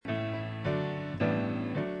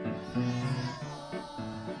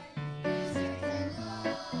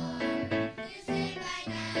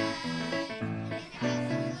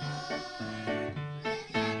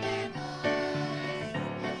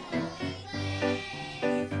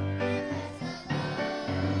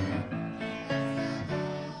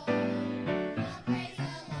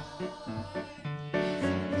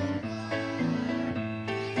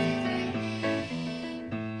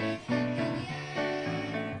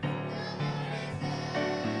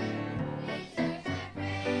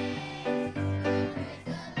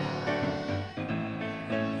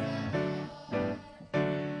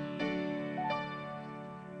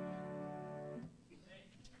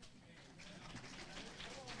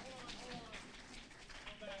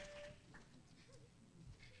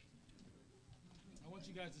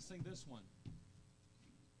you guys to sing this one.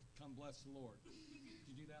 Come bless the Lord. Did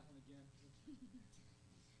you do that one again?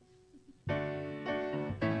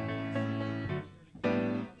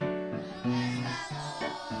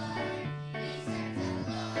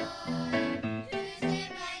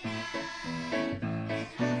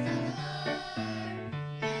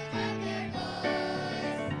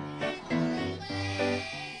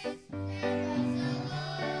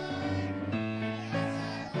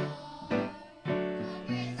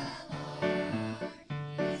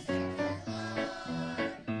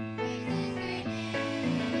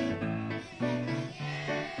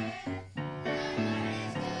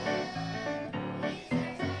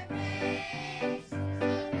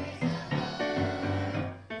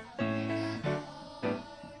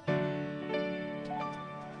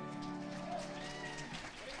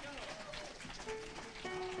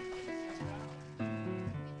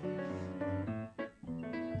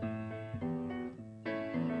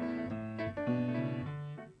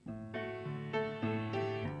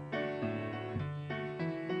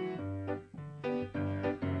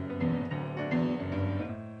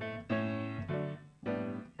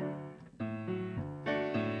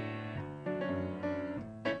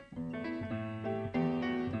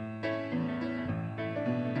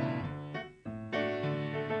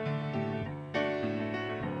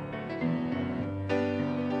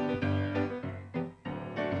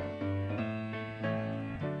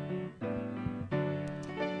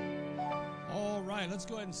 Let's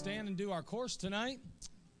go ahead and stand and do our course tonight.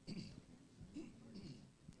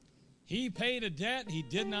 He paid a debt he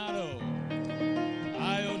did not owe.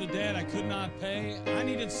 I owed a debt I could not pay. I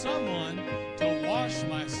needed someone to wash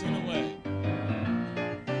my sin away.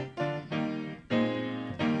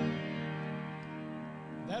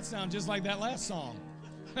 That sounds just like that last song.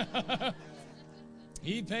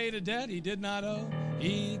 He paid a debt he did not owe.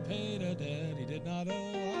 He paid a debt he did not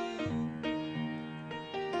owe.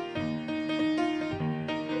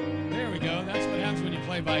 Go. That's what happens when you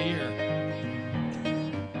play by ear.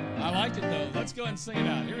 I like it though. Let's go ahead and sing it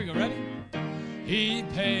out. Here we go. Ready? He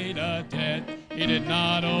paid a debt he did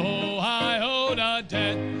not owe. I owed a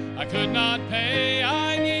debt I could not pay.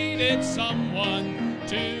 I needed someone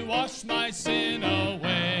to wash my sin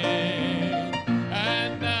away.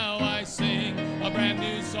 And now I sing a brand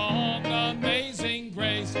new song, Amazing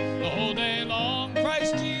Grace. The whole day long,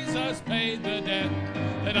 Christ Jesus paid the debt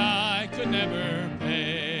that I could never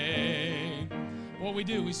pay. What we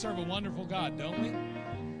do, we serve a wonderful God, don't we?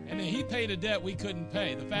 And he paid a debt we couldn't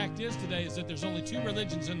pay. The fact is today is that there's only two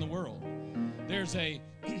religions in the world. There's a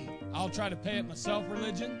I'll try to pay it myself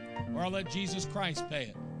religion, or I'll let Jesus Christ pay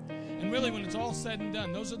it. And really, when it's all said and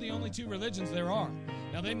done, those are the only two religions there are.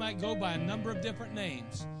 Now, they might go by a number of different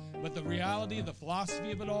names, but the reality, the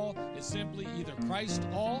philosophy of it all is simply either Christ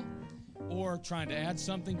all or trying to add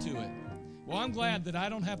something to it. Well, I'm glad that I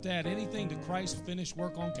don't have to add anything to Christ's finished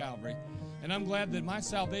work on Calvary. And I'm glad that my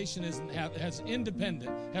salvation has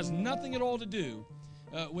nothing at all to do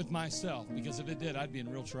with myself, because if it did, I'd be in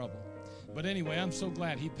real trouble. But anyway, I'm so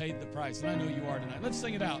glad he paid the price, and I know you are tonight. Let's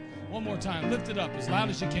sing it out one more time. Lift it up as loud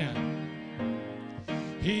as you can.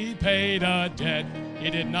 He paid a debt he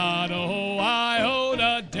did not owe. I owed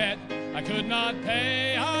a debt I could not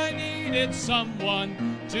pay. I needed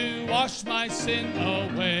someone to wash my sin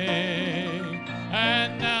away.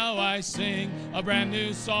 And now I sing a brand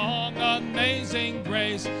new song, Amazing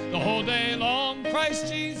Grace. The whole day long,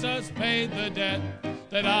 Christ Jesus paid the debt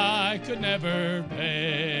that I could never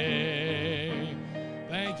pay.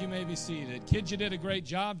 Thank you. May be seated. Kids, you did a great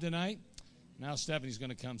job tonight. Now Stephanie's going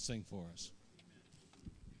to come sing for us.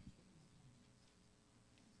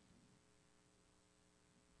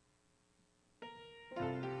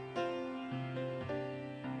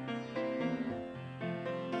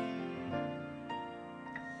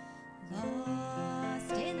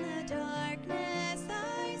 Lost in the darkness,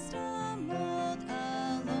 I stumbled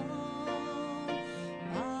alone,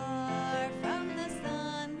 far from the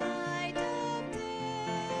sunlight of day.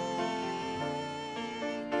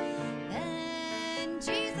 Then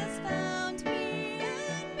Jesus found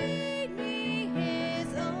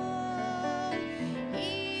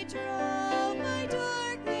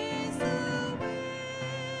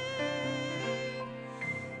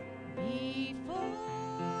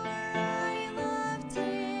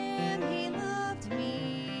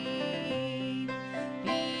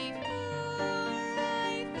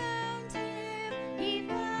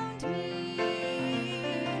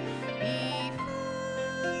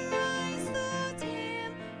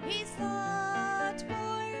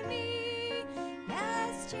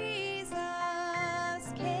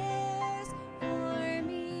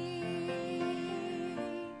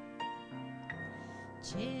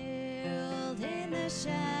Chilled in the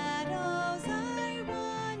shadows, I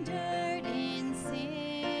wandered in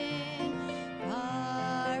sin,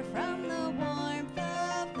 far from the warmth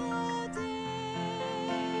of the day.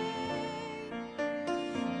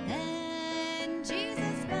 Then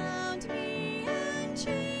Jesus found me and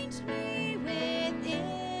changed me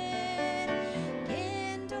within,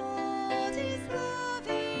 kindled his love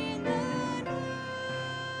in the night.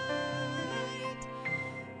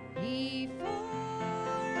 Before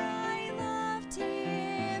I loved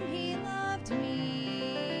him, he loved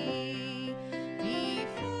me.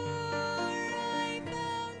 Before I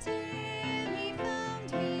found him, he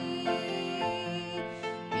found me.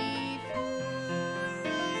 Before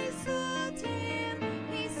I sought him,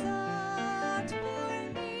 he sought for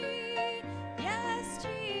me. Yes,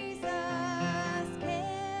 Jesus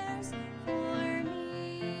cares for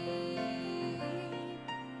me.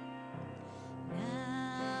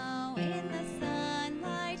 Now in the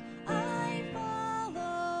sunlight I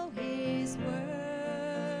follow his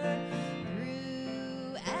word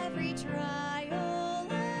through every trial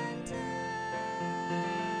and test.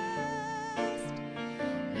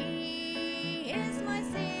 He is my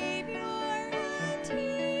Savior and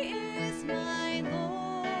he is my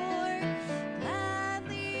Lord.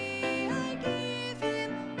 Gladly I give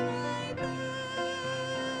him my best.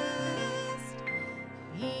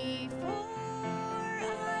 Before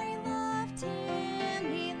I loved him,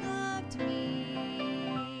 he loved me.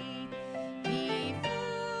 Before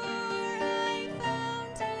I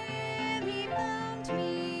found him, he found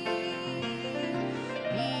me.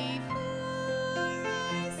 Before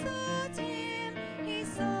I sought him, he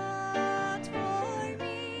sought for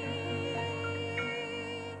me.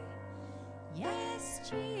 Yes,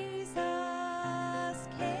 Jesus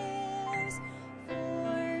cares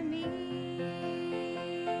for me.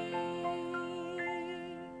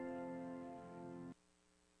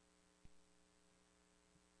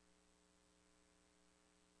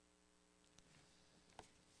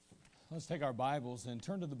 Let's take our Bibles and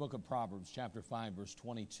turn to the book of Proverbs, chapter 5, verse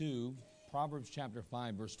 22. Proverbs, chapter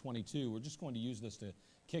 5, verse 22. We're just going to use this to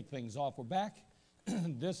kick things off. We're back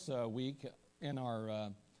this week in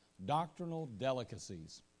our Doctrinal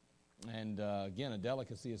Delicacies. And again, a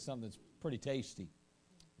delicacy is something that's pretty tasty.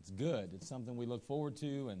 It's good. It's something we look forward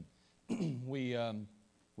to. And we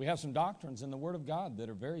have some doctrines in the Word of God that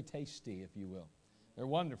are very tasty, if you will. They're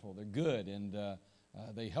wonderful. They're good. And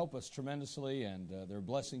they help us tremendously, and they're a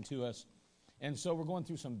blessing to us. And so we're going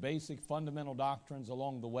through some basic fundamental doctrines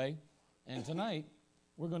along the way. And tonight,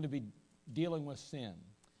 we're going to be dealing with sin.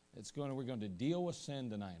 We're going to deal with sin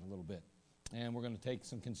tonight a little bit. And we're going to take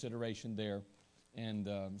some consideration there and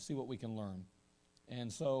see what we can learn.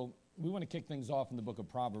 And so we want to kick things off in the book of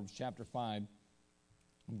Proverbs, chapter 5,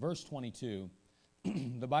 verse 22.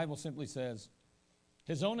 The Bible simply says,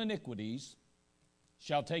 "His own iniquities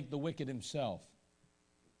shall take the wicked himself,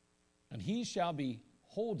 and he shall be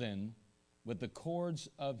holden with the cords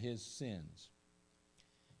of his sins."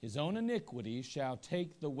 His own iniquity shall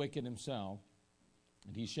take the wicked himself,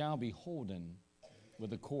 and he shall be holden with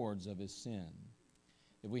the cords of his sin.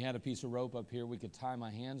 If we had a piece of rope up here, we could tie my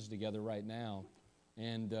hands together right now,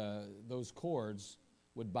 and those cords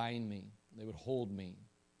would bind me. They would hold me.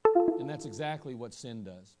 And that's exactly what sin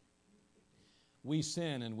does. We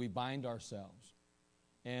sin and we bind ourselves.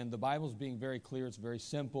 And the Bible's being very clear. It's very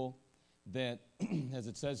simple that, as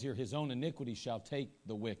it says here, his own iniquity shall take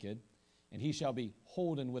the wicked, and he shall be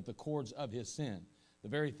holden with the cords of his sin. The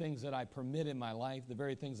very things that I permit in my life, the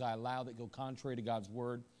very things I allow that go contrary to God's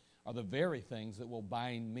word, are the very things that will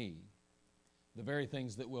bind me, the very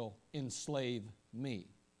things that will enslave me.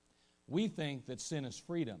 We think that sin is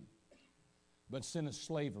freedom, but sin is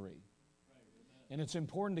slavery. And it's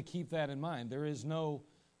important to keep that in mind. There is no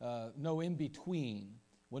in-between.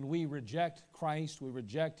 When we reject Christ, we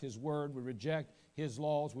reject his word, we reject his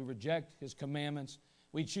laws, we reject his commandments,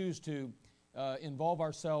 we choose to involve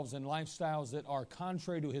ourselves in lifestyles that are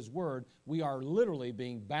contrary to his word, we are literally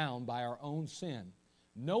being bound by our own sin.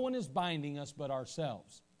 No one is binding us but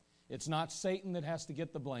ourselves. It's not Satan that has to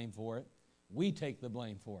get the blame for it. We take the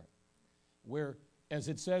blame for it. Where, as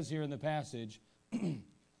it says here in the passage,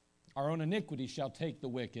 our own iniquity shall take the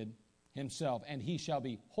wicked himself, and he shall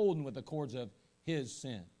be holden with the cords of his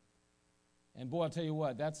sin. And boy, I'll tell you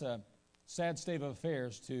what, that's a sad state of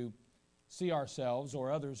affairs to see ourselves or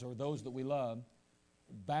others or those that we love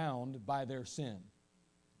bound by their sin.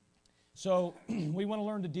 So we want to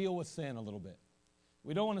learn to deal with sin a little bit.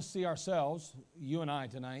 We don't want to see ourselves, you and I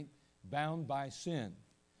tonight, bound by sin.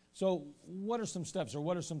 So what are some steps or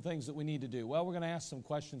what are some things that we need to do? Well, we're going to ask some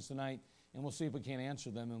questions tonight, and we'll see if we can answer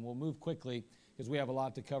them, and we'll move quickly because we have a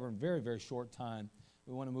lot to cover in a very, very short time.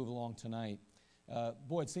 we want to move along tonight.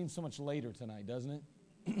 Boy, it seems so much later tonight, doesn't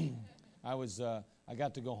it? I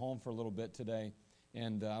got to go home for a little bit today,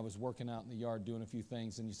 and I was working out in the yard doing a few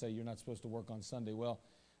things, and you say you're not supposed to work on Sunday. Well,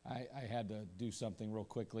 I had to do something real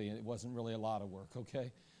quickly, and it wasn't really a lot of work,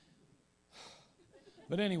 okay?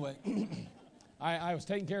 But anyway, I was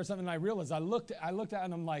taking care of something, and I realized I looked at it,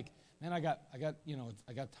 and I'm like, man, I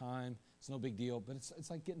got time. It's no big deal, but it's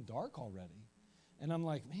like getting dark already. And I'm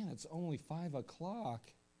like, man, it's only 5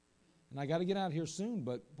 o'clock, and I got to get out here soon,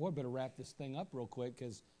 but boy, better wrap this thing up real quick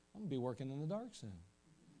because I'm going to be working in the dark soon.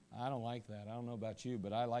 I don't like that. I don't know about you,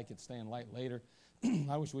 but I like it staying light later.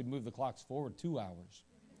 I wish we'd move the clocks forward 2 hours.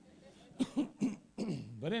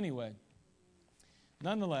 But anyway,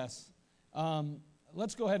 nonetheless,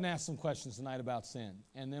 let's go ahead and ask some questions tonight about sin,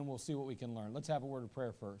 and then we'll see what we can learn. Let's have a word of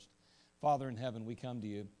prayer first. Father in heaven, we come to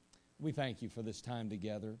you. We thank you for this time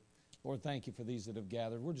together. Lord, thank you for these that have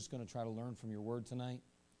gathered. We're just going to try to learn from your word tonight.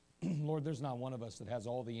 Lord, there's not one of us that has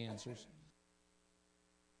all the answers.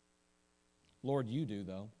 Lord, you do,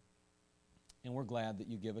 though, and we're glad that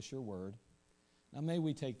you give us your word. Now, may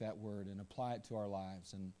we take that word and apply it to our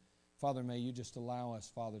lives. And, Father, may you just allow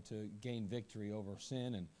us, Father, to gain victory over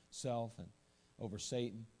sin and self and over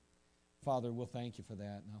Satan. Father, we'll thank you for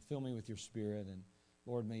that. Now, fill me with your Spirit, and,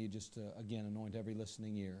 Lord, may you just, again, anoint every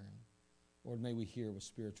listening ear. And, Lord, may we hear with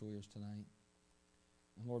spiritual ears tonight.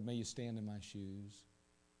 And, Lord, may you stand in my shoes.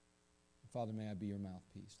 And, Father, may I be your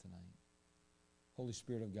mouthpiece tonight. Holy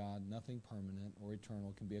Spirit of God, nothing permanent or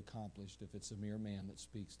eternal can be accomplished if it's a mere man that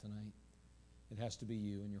speaks tonight. It has to be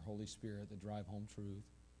you and your Holy Spirit that drive home truth.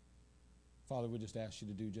 Father, we just ask you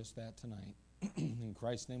to do just that tonight. In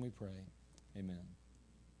Christ's name we pray. Amen.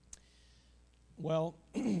 Well,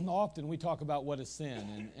 often we talk about what is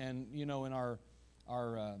sin, and you know, in our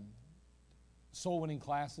soul-winning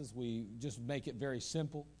classes, we just make it very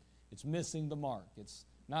simple. It's missing the mark. It's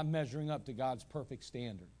not measuring up to God's perfect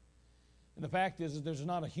standard. And the fact is that there's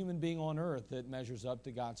not a human being on earth that measures up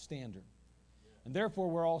to God's standard. And therefore,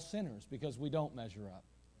 we're all sinners because we don't measure up.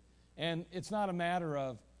 And it's not a matter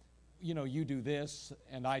of, you know, you do this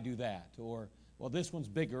and I do that, or, well, this one's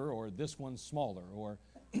bigger or this one's smaller, or,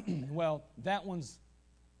 well, that one's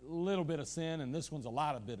a little bit of sin and this one's a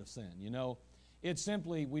lot of bit of sin, you know. It's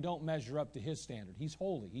simply we don't measure up to His standard. He's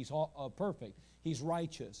holy. He's perfect. He's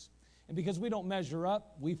righteous. And because we don't measure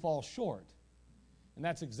up, we fall short. And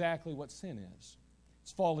that's exactly what sin is.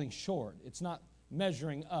 It's falling short. It's not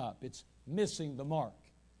measuring up. It's missing the mark.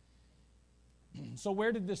 So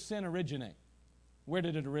where did this sin originate? Where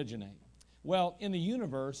did it originate? Well, in the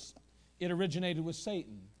universe, it originated with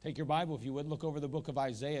Satan. Take your Bible, if you would. Look over the book of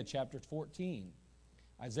Isaiah chapter 14.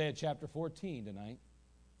 Isaiah chapter 14 tonight.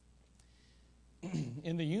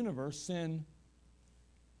 In the universe, sin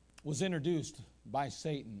was introduced by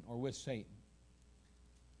Satan or with Satan.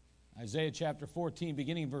 Isaiah chapter 14,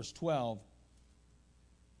 beginning verse 12.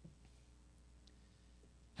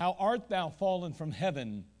 How art thou fallen from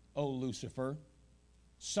heaven, O Lucifer,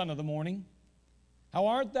 son of the morning? How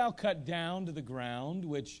art thou cut down to the ground,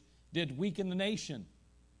 which did weaken the nation?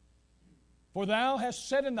 For thou hast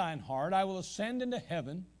said in thine heart, I will ascend into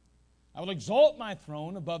heaven. I will exalt my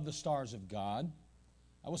throne above the stars of God.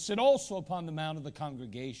 I will sit also upon the mount of the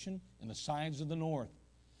congregation in the sides of the north.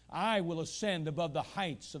 I will ascend above the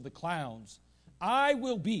heights of the clouds. I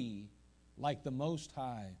will be like the Most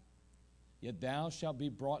High. Yet thou shalt be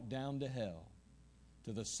brought down to hell,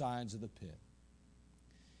 to the sides of the pit.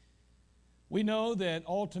 We know that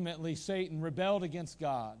ultimately Satan rebelled against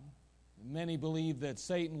God. Many believe that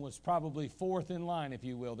Satan was probably fourth in line, if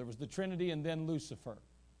you will. There was the Trinity and then Lucifer.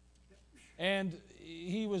 And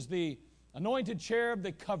he was the anointed cherub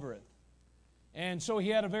that covereth. And so he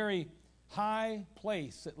had a very high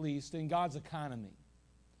place, at least, in God's economy.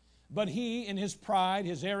 But he, in his pride,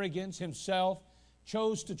 his arrogance, himself,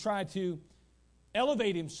 chose to try to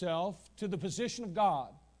elevate himself to the position of God.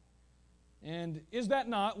 And is that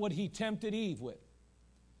not what he tempted Eve with?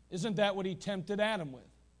 Isn't that what he tempted Adam with?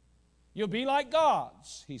 You'll be like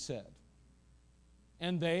gods, he said.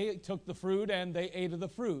 And they took the fruit and they ate of the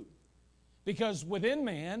fruit. Because within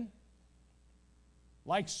man,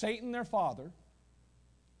 like Satan their father,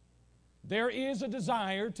 there is a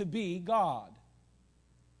desire to be God.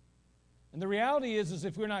 And the reality is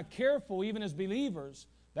if we're not careful, even as believers,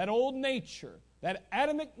 that old nature, that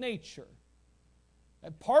Adamic nature,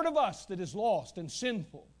 that part of us that is lost and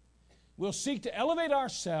sinful, will seek to elevate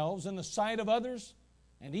ourselves in the sight of others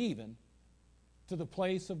and even to the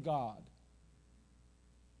place of God.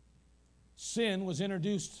 Sin was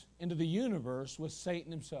introduced into the universe with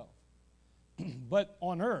Satan himself. But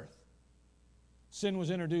on earth, sin was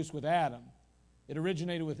introduced with Adam. It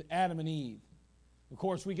originated with Adam and Eve. Of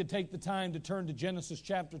course, we could take the time to turn to Genesis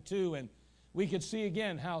chapter 2, and we could see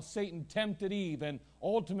again how Satan tempted Eve, and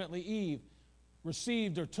ultimately Eve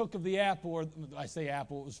received or took of the apple, or I say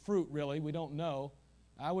apple, it was fruit really, we don't know.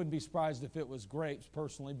 I wouldn't be surprised if it was grapes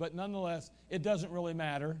personally, but nonetheless, it doesn't really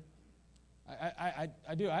matter. I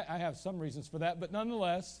have some reasons for that, but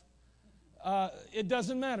nonetheless, it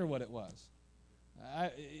doesn't matter what it was.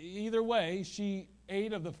 Either way, she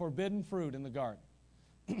ate of the forbidden fruit in the garden.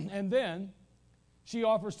 And then she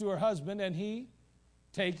offers to her husband, and he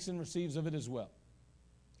takes and receives of it as well.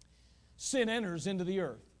 Sin enters into the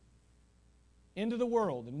earth, into the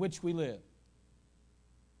world in which we live.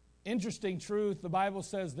 Interesting truth, the Bible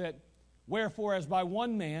says that, wherefore as by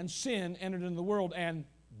one man sin entered into the world, and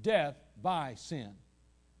death by sin.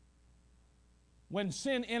 When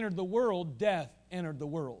sin entered the world, death entered the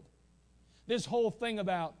world. This whole thing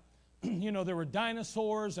about, there were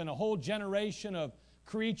dinosaurs and a whole generation of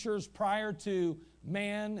creatures prior to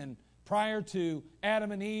man and prior to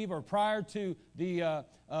Adam and Eve, or prior to the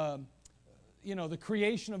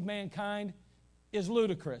creation of mankind, is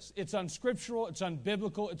ludicrous. It's unscriptural, it's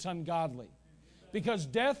unbiblical, it's ungodly. Because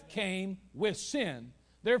death came with sin.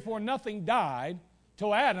 Therefore, nothing died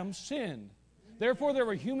till Adam sinned. Therefore, there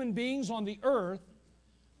were human beings on the earth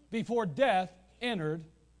before death entered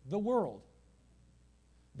the world.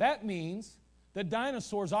 That means that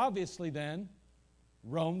dinosaurs obviously then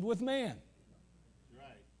roamed with man. Right.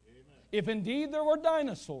 Amen. If indeed there were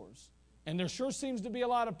dinosaurs, and there sure seems to be a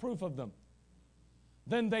lot of proof of them,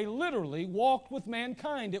 then they literally walked with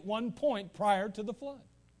mankind at one point prior to the flood.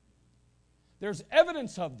 There's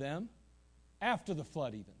evidence of them after the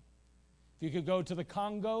flood even. If you could go to the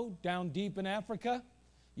Congo, down deep in Africa,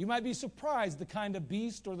 you might be surprised the kind of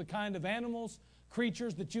beast or the kind of animals,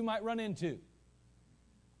 creatures that you might run into.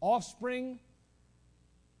 Offspring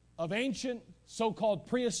of ancient, so-called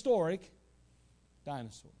prehistoric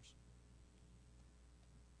dinosaurs.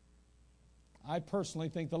 I personally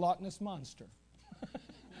think the Loch Ness Monster.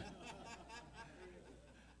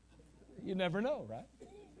 You never know, right?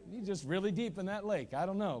 You're just really deep in that lake. I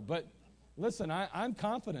don't know. But listen, I'm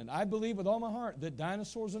confident. I believe with all my heart that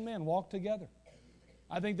dinosaurs and man walk together.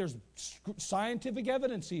 I think there's scientific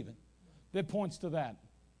evidence even that points to that.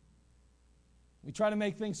 We try to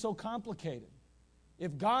make things so complicated.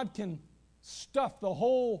 If God can stuff the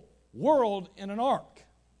whole world in an ark,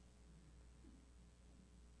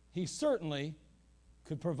 He certainly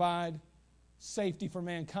could provide safety for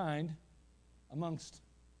mankind amongst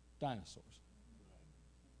dinosaurs.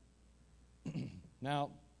 Now,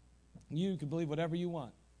 you can believe whatever you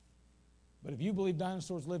want. But if you believe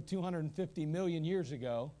dinosaurs lived 250 million years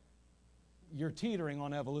ago, you're teetering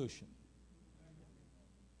on evolution.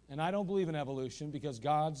 And I don't believe in evolution because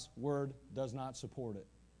God's Word does not support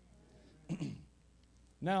it.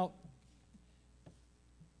 Now,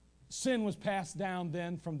 sin was passed down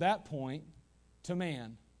then from that point to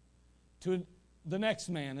man, to the next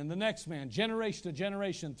man and the next man, generation to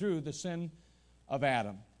generation through the sin of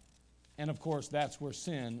Adam. And of course, that's where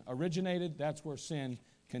sin originated, that's where sin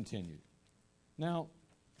continued. Now,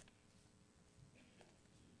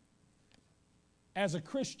 as a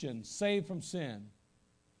Christian saved from sin,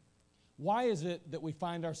 why is it that we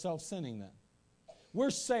find ourselves sinning then?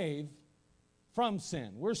 We're saved from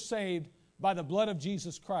sin. We're saved by the blood of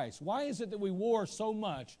Jesus Christ. Why is it that we war so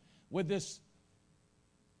much with this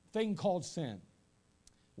thing called sin?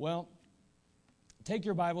 Well, take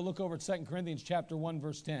your Bible, look over at 2 Corinthians chapter 1,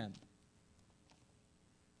 verse 10.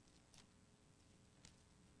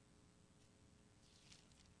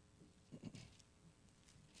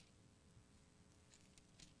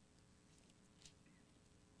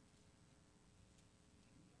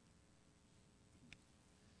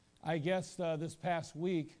 I guess this past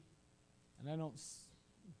week, and I don't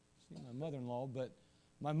see my mother-in-law, but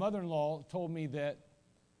my mother-in-law told me that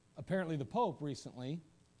apparently the Pope recently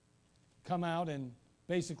come out and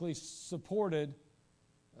basically supported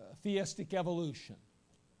theistic evolution.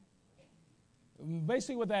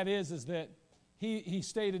 Basically what that is that he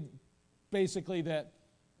stated basically that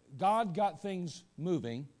God got things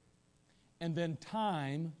moving and then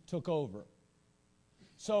time took over.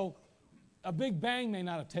 So a Big Bang may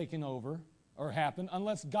not have taken over or happened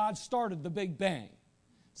unless God started the Big Bang.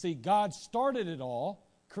 See, God started it all,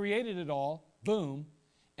 created it all, boom,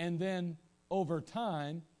 and then over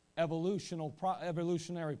time,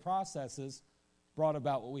 evolutionary processes brought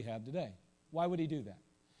about what we have today. Why would He do that?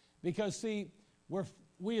 Because, see,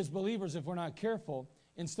 we as believers, if we're not careful,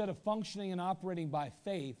 instead of functioning and operating by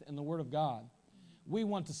faith in the Word of God, we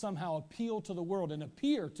want to somehow appeal to the world and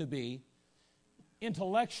appear to be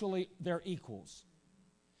intellectually their equals.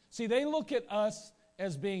 See, they look at us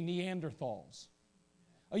as being Neanderthals.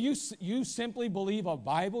 You simply believe a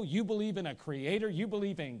Bible? You believe in a creator? You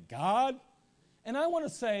believe in God? And I want to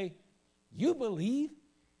say, you believe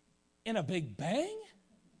in a big bang?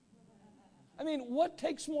 I mean, what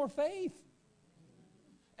takes more faith?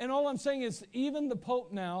 And all I'm saying is, even the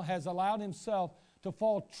Pope now has allowed himself to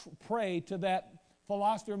fall prey to that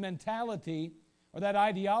philosophy or mentality or that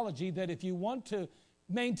ideology that if you want to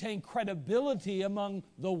maintain credibility among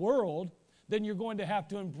the world, then you're going to have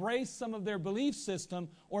to embrace some of their belief system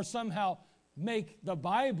or somehow make the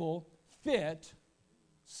Bible fit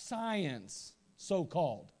science,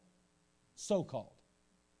 so-called. So-called.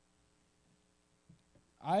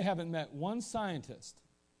 I haven't met one scientist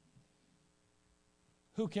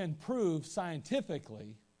who can prove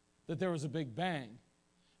scientifically that there was a Big Bang.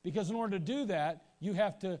 Because in order to do that, you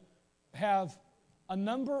have to have a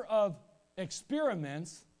number of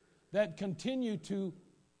experiments that continue to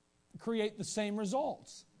create the same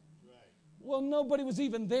results. Right. Well, nobody was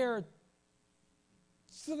even there,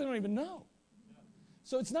 so they don't even know.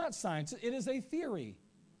 So it's not science, it is a theory.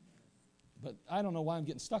 But I don't know why I'm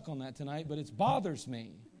getting stuck on that tonight, but it bothers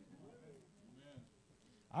me.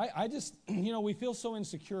 I just, we feel so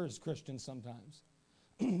insecure as Christians sometimes.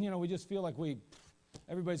 We just feel like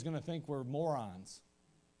everybody's going to think we're morons.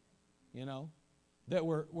 That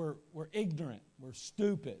we're ignorant, we're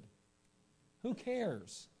stupid. Who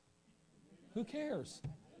cares? Who cares?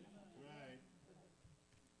 Right.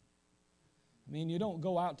 I mean, you don't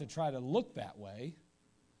go out to try to look that way,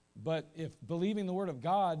 but if believing the Word of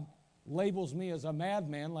God labels me as a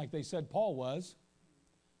madman like they said Paul was,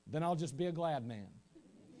 then I'll just be a glad man.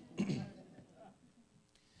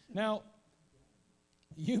 Now,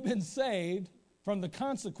 you've been saved from the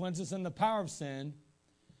consequences and the power of sin,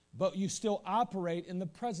 but you still operate in the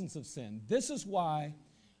presence of sin. This is why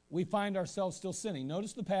we find ourselves still sinning.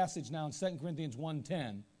 Notice the passage now in 2 Corinthians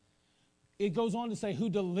 1:10. It goes on to say, who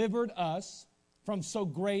delivered us from so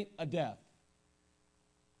great a death,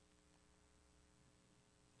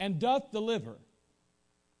 and doth deliver,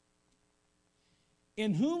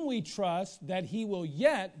 in whom we trust that he will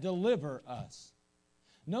yet deliver us.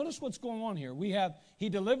 Notice what's going on here. He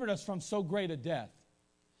delivered us from so great a death.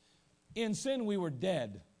 In sin we were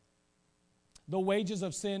dead. The wages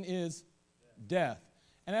of sin is death.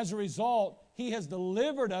 And as a result, he has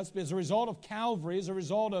delivered us as a result of Calvary, as a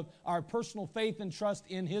result of our personal faith and trust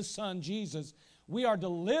in his Son, Jesus. We are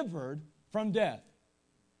delivered from death.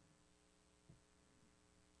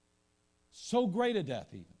 So great a death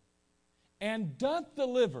even. And doth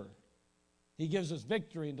deliver. He gives us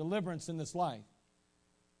victory and deliverance in this life.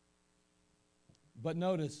 But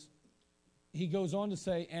notice, he goes on to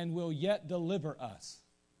say, and will yet deliver us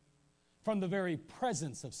from the very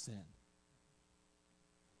presence of sin.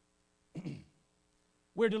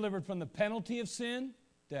 We're delivered from the penalty of sin,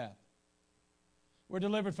 death. We're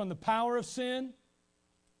delivered from the power of sin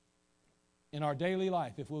in our daily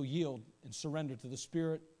life if we'll yield and surrender to the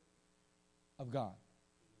Spirit of God.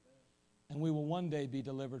 And we will one day be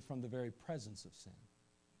delivered from the very presence of sin.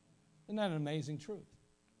 Isn't that an amazing truth?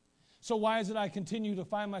 So why is it I continue to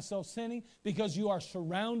find myself sinning? Because you are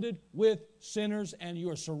surrounded with sinners and you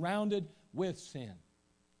are surrounded with sin.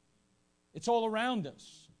 It's all around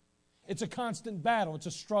us. It's a constant battle. It's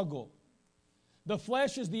a struggle. The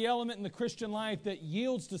flesh is the element in the Christian life that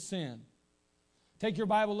yields to sin. Take your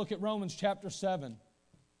Bible, look at Romans chapter 7.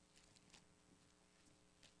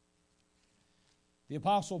 The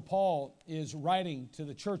Apostle Paul is writing to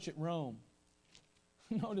the church at Rome.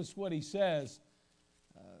 Notice what he says.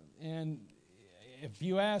 And if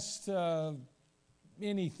you ask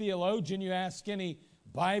any theologian, you ask any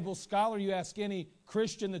Bible scholar, you ask any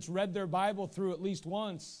Christian that's read their Bible through at least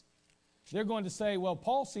once, they're going to say, well,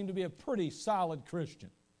 Paul seemed to be a pretty solid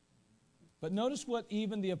Christian. But notice what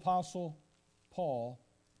even the Apostle Paul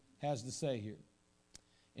has to say here.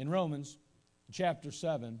 In Romans chapter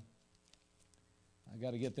 7, I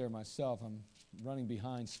got to get there myself. I'm running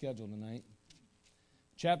behind schedule tonight.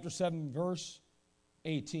 Chapter 7, verse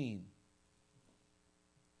 18.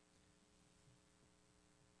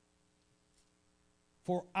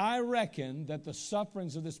 For I reckon that the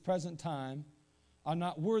sufferings of this present time are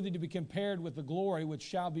not worthy to be compared with the glory which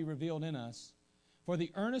shall be revealed in us. For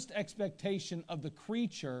the earnest expectation of the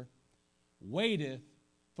creature waiteth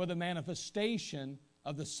for the manifestation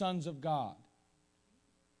of the sons of God.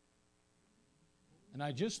 And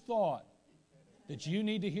I just thought that you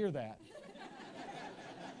need to hear that.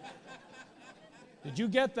 Did you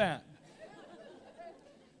get that?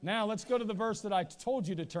 Now let's go to the verse that I told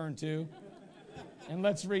you to turn to, and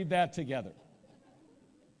let's read that together.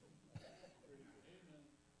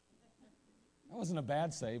 That wasn't a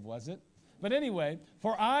bad save, was it? But anyway,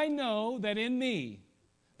 for I know that in me,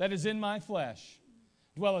 that is in my flesh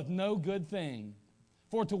dwelleth no good thing.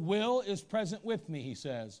 For to will is present with me, he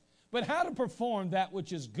says. But how to perform that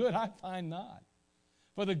which is good I find not.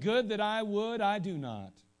 For the good that I would I do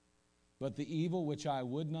not. But the evil which I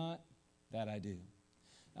would not, that I do.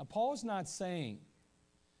 Now Paul's not saying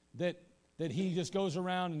that he just goes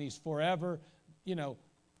around and he's forever, he's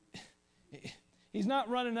not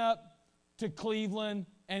running up to Cleveland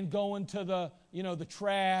and going to the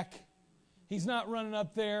track. He's not running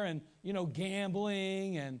up there and,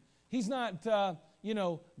 gambling, and he's not,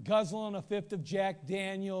 guzzling a fifth of Jack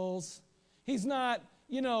Daniels. He's not,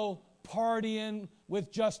 partying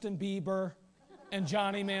with Justin Bieber and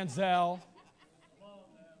Johnny Manziel.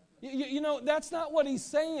 That's not what he's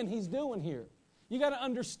saying he's doing here. You got to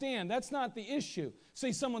understand, that's not the issue.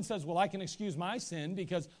 See, someone says, well, I can excuse my sin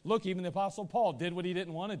because, look, even the Apostle Paul did what he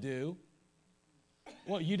didn't want to do.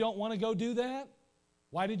 Well, you don't want to go do that?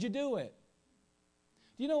 Why did you do it?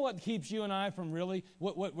 Do you know what keeps you and I from really,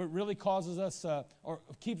 what really causes us, or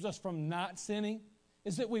keeps us from not sinning?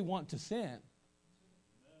 Is that we want to sin.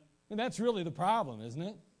 And that's really the problem, isn't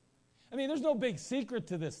it? I mean, there's no big secret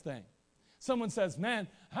to this thing. Someone says, man,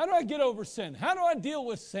 how do I get over sin? How do I deal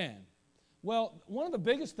with sin? Well, one of the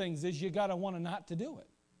biggest things is you got to want to not to do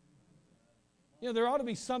it. There ought to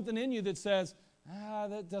be something in you that says,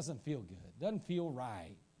 that doesn't feel good. Doesn't feel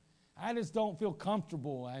right. I just don't feel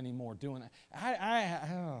comfortable anymore doing it. If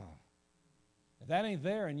that ain't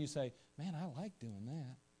there and you say, man, I like doing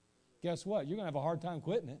that, guess what? You're going to have a hard time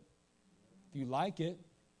quitting it if you like it.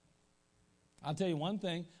 I'll tell you one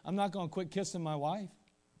thing. I'm not going to quit kissing my wife.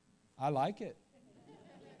 I like it.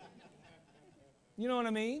 You know what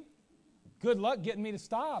I mean? Good luck getting me to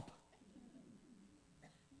stop.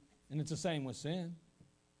 And it's the same with sin.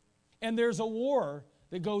 And there's a war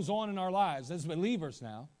that goes on in our lives as believers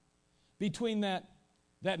now between that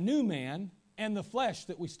new man and the flesh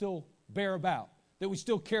that we still bear about, that we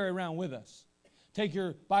still carry around with us. Take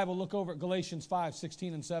your Bible, look over at Galatians 5,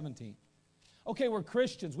 16 and 17. Okay, we're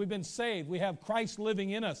Christians. We've been saved. We have Christ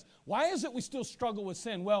living in us. Why is it we still struggle with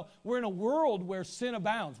sin? Well, we're in a world where sin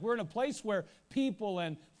abounds. We're in a place where people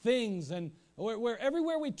and things and where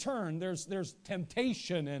everywhere we turn, there's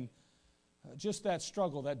temptation and just that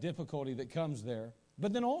struggle, that difficulty that comes there.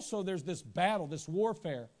 But then also there's this battle, this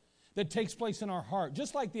warfare that takes place in our heart,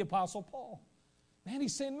 just like the Apostle Paul. Man,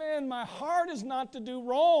 he's saying, man, my heart is not to do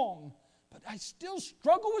wrong, but I still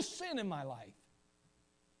struggle with sin in my life.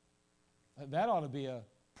 That ought to be a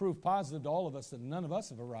proof positive to all of us that none of us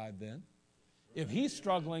have arrived then. If he's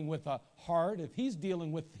struggling with a heart, if he's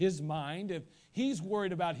dealing with his mind, if he's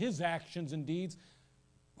worried about his actions and deeds,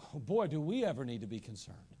 oh boy, do we ever need to be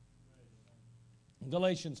concerned.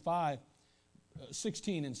 Galatians 5,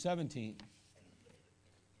 16 and 17.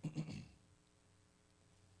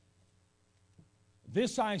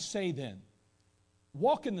 This I say then,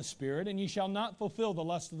 walk in the Spirit, and ye shall not fulfill the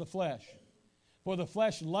lust of the flesh. For the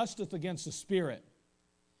flesh lusteth against the Spirit,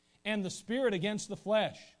 and the Spirit against the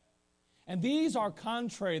flesh. And these are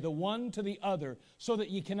contrary the one to the other, so that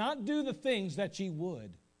ye cannot do the things that ye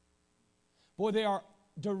would. Boy, they are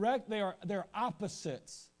direct, they're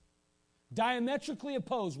opposites, diametrically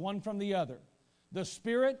opposed one from the other. The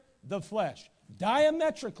Spirit, the flesh,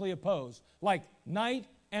 diametrically opposed, like night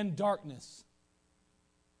and darkness.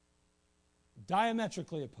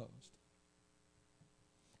 Diametrically opposed.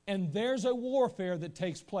 And there's a warfare that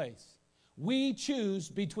takes place. We choose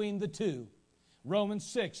between the two. Romans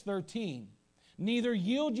 6:13. Neither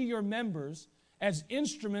yield ye your members as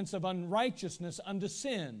instruments of unrighteousness unto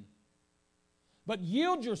sin, but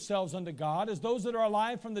yield yourselves unto God as those that are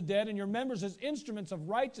alive from the dead, and your members as instruments of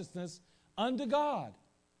righteousness unto God.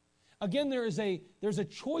 Again, there's a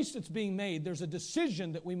choice that's being made. There's a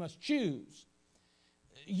decision that we must choose.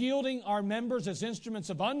 Yielding our members as instruments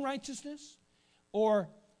of unrighteousness, or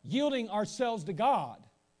yielding ourselves to God,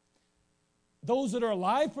 those that are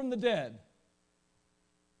alive from the dead,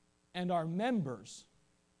 and our members,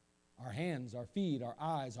 our hands, our feet, our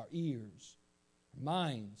eyes, our ears, our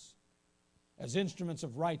minds, as instruments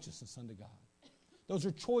of righteousness unto God. Those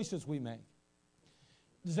are choices we make.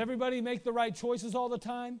 Does everybody make the right choices all the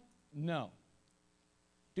time? No.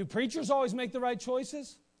 Do preachers always make the right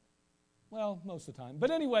choices? Well, most of the time. But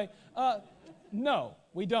anyway, no,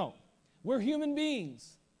 we don't. We're human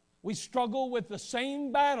beings. We struggle with the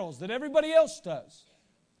same battles that everybody else does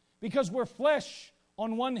because we're flesh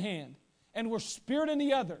on one hand and we're spirit in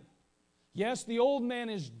the other. Yes, the old man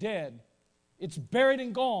is dead. It's buried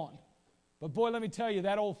and gone. But boy, let me tell you,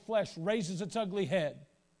 that old flesh raises its ugly head.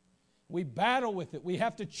 We battle with it. We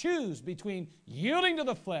have to choose between yielding to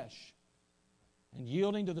the flesh and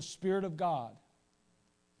yielding to the Spirit of God.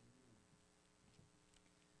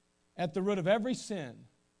 At the root of every sin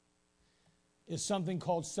is something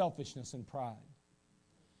called selfishness and pride.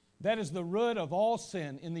 That is the root of all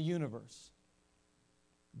sin in the universe.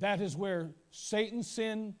 That is where Satan's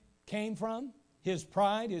sin came from, his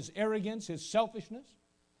pride, his arrogance, his selfishness.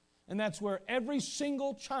 And that's where every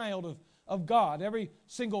single child of God, every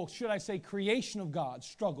single, should I say, creation of God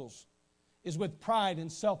struggles, is with pride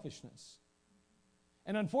and selfishness.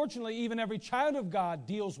 And unfortunately, even every child of God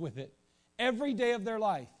deals with it every day of their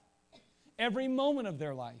life, every moment of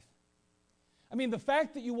their life. I mean, the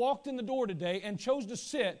fact that you walked in the door today and chose to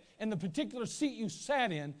sit in the particular seat you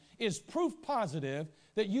sat in is proof positive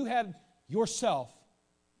that you had yourself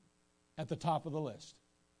at the top of the list.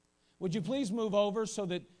 Would you please move over so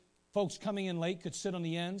that folks coming in late could sit on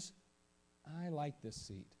the ends? I like this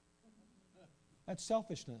seat. That's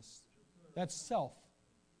selfishness. That's self.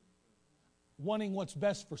 Wanting what's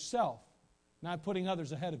best for self, not putting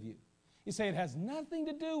others ahead of you. You say it has nothing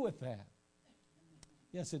to do with that.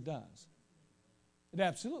 Yes, it does. It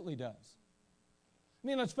absolutely does. I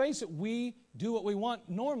mean, let's face it, we do what we want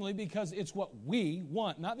normally because it's what we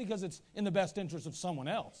want, not because it's in the best interest of someone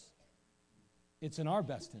else. It's in our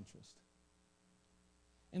best interest.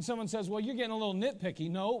 And someone says, well, you're getting a little nitpicky.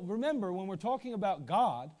 No, remember, when we're talking about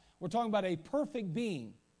God, we're talking about a perfect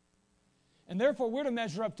being. And therefore, we're to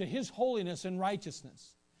measure up to His holiness and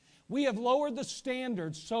righteousness. We have lowered the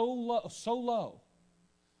standard so low.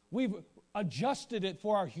 We've adjusted it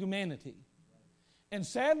for our humanity. And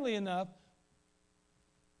sadly enough,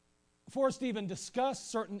 for us to even discuss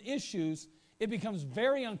certain issues, it becomes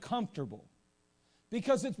very uncomfortable.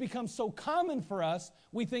 Because it's become so common for us,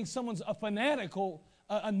 we think someone's a fanatical,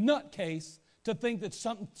 a nutcase, to think that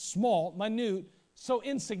something small, minute, so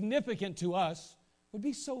insignificant to us would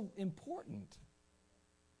be so important.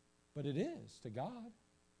 But it is to God.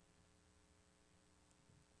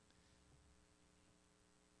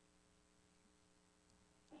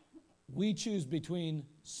 We choose between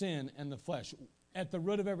sin and the flesh. At the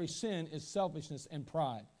root of every sin is selfishness and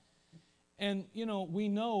pride. And, we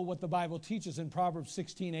know what the Bible teaches in Proverbs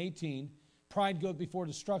 16:18. Pride goeth before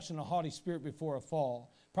destruction, a haughty spirit before a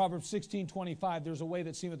fall. Proverbs 16:25, there's a way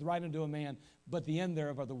that seemeth right unto a man, but the end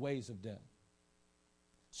thereof are the ways of death.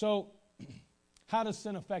 So, how does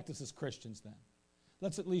sin affect us as Christians then?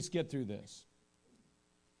 Let's at least get through this.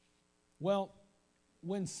 Well,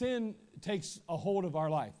 when sin takes a hold of our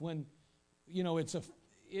life, when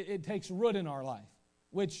it takes root in our life,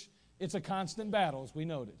 which it's a constant battle, as we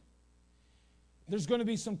noted. There's going to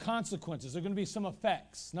be some consequences. There are going to be some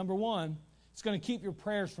effects. Number one, it's going to keep your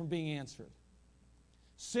prayers from being answered.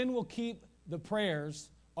 Sin will keep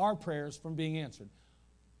our prayers from being answered.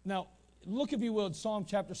 Now, look, if you will, at Psalm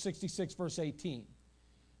chapter 66, verse 18.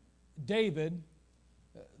 David,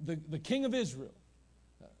 the king of Israel,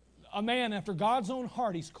 a man after God's own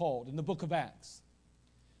heart, he's called in the book of Acts.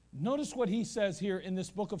 Notice what he says here in this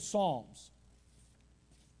book of Psalms.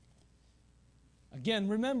 Again,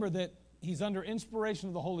 remember that he's under inspiration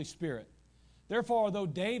of the Holy Spirit. Therefore, although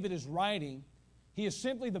David is writing, he is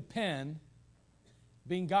simply the pen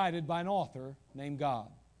being guided by an author named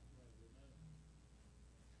God.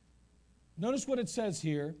 Notice what it says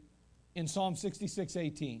here in Psalm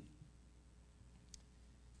 66:18.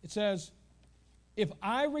 It says, if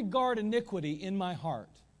I regard iniquity in my heart,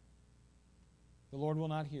 the Lord will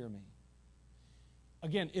not hear me.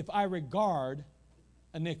 Again, if I regard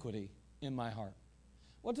iniquity in my heart.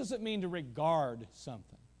 What does it mean to regard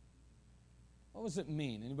something? What does it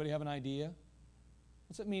mean? Anybody have an idea?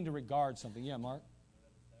 What's it mean to regard something? Yeah, Mark?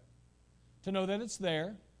 To know that it's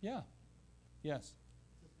there. Yeah. Yes.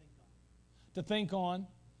 To think on.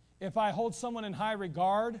 If I hold someone in high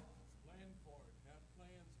regard. Plan for it. Have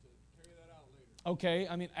plans to carry that out later. Okay,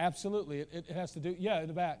 I mean, absolutely. It has to do, in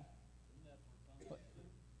the back.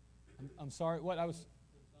 I'm sorry, what?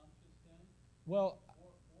 Well,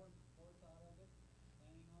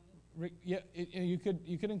 yeah, you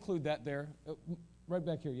could include that there. Right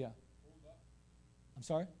back here, yeah. I'm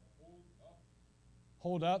sorry?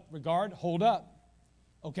 Hold up. Regard, hold up.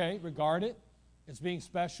 Okay, regard it. It's being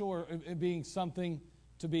special or it being something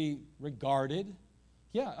to be regarded.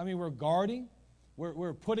 Yeah, I mean, we're guarding.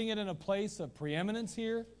 We're putting it in a place of preeminence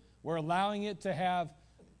here. We're allowing it to have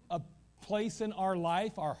a place in our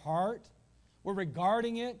life, our heart. We're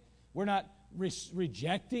regarding it. We're not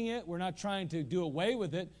rejecting it. We're not trying to do away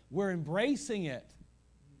with it. We're embracing it.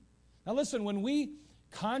 Now listen, when we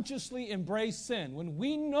consciously embrace sin, when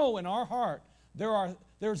we know in our heart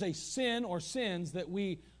there's a sin or sins that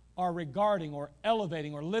we are regarding or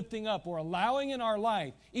elevating or lifting up or allowing in our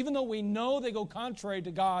life, even though we know they go contrary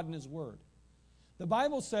to God and His Word, the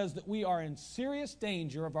Bible says that we are in serious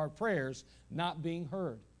danger of our prayers not being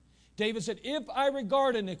heard. David said, if I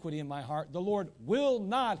regard iniquity in my heart, the Lord will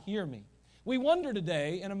not hear me. We wonder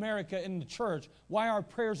today in America, in the church, why our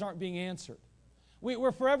prayers aren't being answered.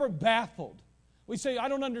 We're forever baffled. We say, I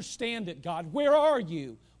don't understand it, God. Where are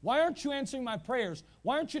you? Why aren't you answering my prayers?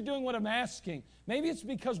 Why aren't you doing what I'm asking? Maybe it's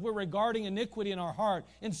because we're regarding iniquity in our heart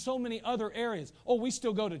in so many other areas. Oh, we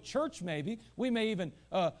still go to church maybe. We may even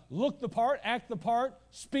look the part, act the part,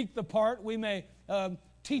 speak the part. We may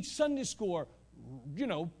teach Sunday school or,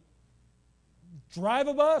 drive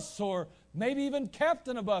a bus or maybe even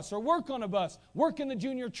captain a bus or work on a bus, work in the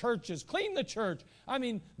junior churches, clean the church.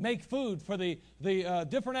 Make food for the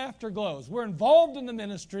different afterglows. We're involved in the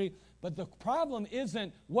ministry, but the problem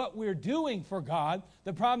isn't what we're doing for God.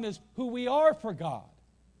 The problem is who we are for God.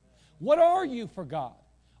 What are you for God?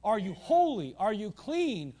 Are you holy? Are you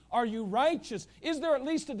clean? Are you righteous? Is there at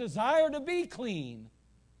least a desire to be clean?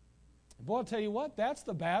 Boy, I'll tell you what, that's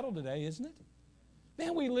the battle today, isn't it?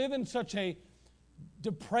 Man, we live in such a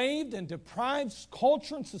depraved and deprived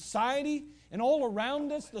culture and society, and all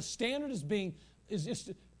around us, the standard is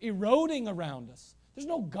just eroding around us. There's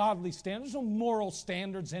no godly standards, there's no moral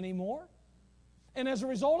standards anymore. And as a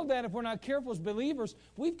result of that, if we're not careful as believers,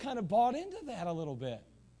 we've kind of bought into that a little bit.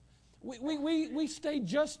 We stay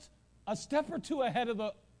just a step or two ahead of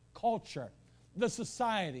the culture, the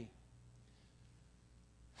society.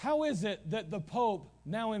 How is it that the Pope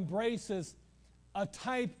now embraces a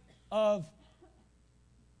type of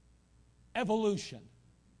evolution?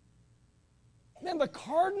 Man, the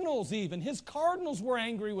cardinals even, his cardinals were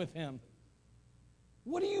angry with him.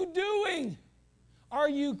 What are you doing? Are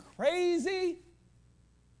you crazy?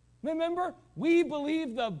 Remember, we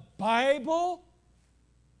believe the Bible.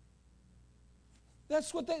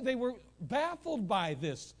 That's what they were baffled by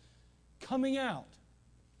this coming out.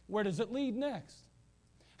 Where does it lead next?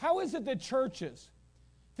 How is it that churches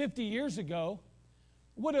 50 years ago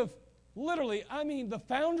would have literally, the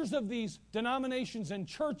founders of these denominations and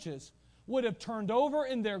churches would have turned over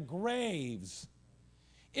in their graves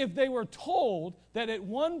if they were told that at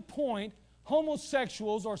one point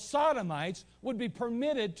homosexuals or sodomites would be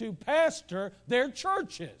permitted to pastor their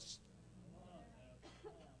churches.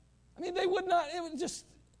 They would not,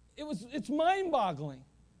 it's mind-boggling.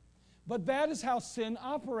 But that is how sin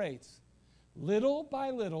operates. Little by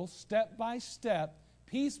little, step by step,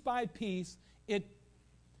 piece by piece, it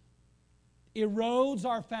erodes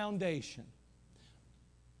our foundation.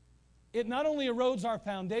 It not only erodes our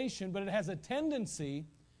foundation, but it has a tendency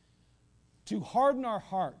to harden our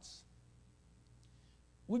hearts.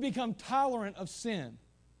 We become tolerant of sin.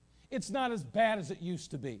 It's not as bad as it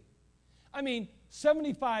used to be.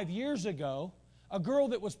 75 years ago, a girl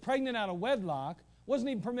that was pregnant out of wedlock wasn't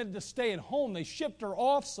even permitted to stay at home. They shipped her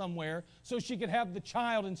off somewhere so she could have the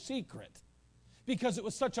child in secret because it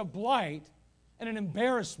was such a blight and an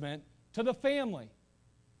embarrassment to the family.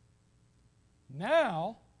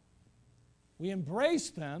 Now, we embrace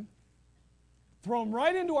them, throw them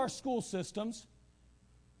right into our school systems,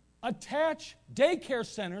 attach daycare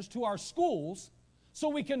centers to our schools so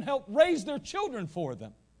we can help raise their children for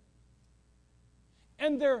them.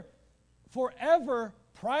 And they're forever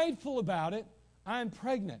prideful about it. I'm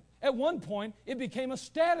pregnant. At one point, it became a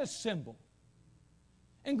status symbol.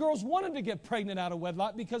 And girls wanted to get pregnant out of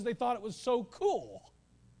wedlock because they thought it was so cool.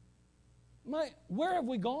 Where have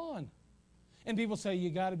we gone? And people say, you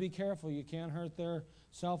got to be careful. You can't hurt their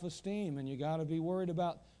self-esteem, and you got to be worried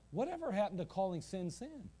about whatever happened to calling sin,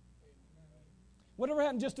 sin. Whatever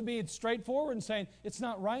happened just to be straightforward and saying it's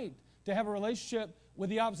not right to have a relationship with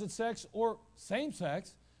the opposite sex or same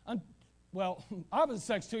sex. Opposite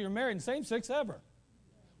sex till you're married and same sex ever.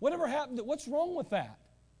 Whatever happened, what's wrong with that?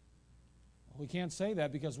 We can't say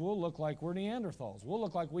that because we'll look like we're Neanderthals. We'll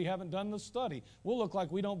look like we haven't done the study. We'll look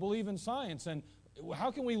like we don't believe in science. And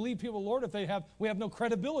how can we lead people, Lord, if we have no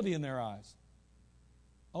credibility in their eyes?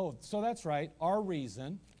 Oh, so that's right. Our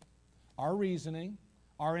reason, our reasoning,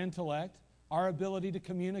 our intellect, our ability to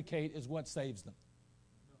communicate is what saves them.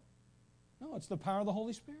 No, it's the power of the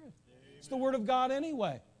Holy Spirit. Amen. It's the Word of God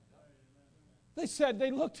anyway.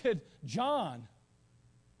 They looked at John,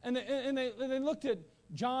 and they looked at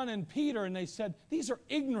John and Peter, and they said, these are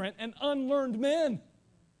ignorant and unlearned men.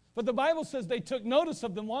 But the Bible says they took notice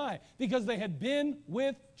of them. Why? Because they had been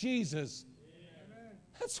with Jesus. Amen.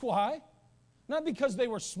 That's why. Not because they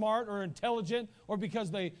were smart or intelligent or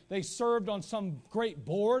because they served on some great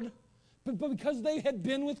board, but because they had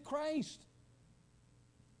been with Christ.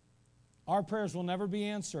 Our prayers will never be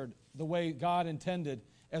answered the way God intended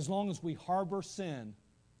as long as we harbor sin,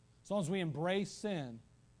 as long as we embrace sin,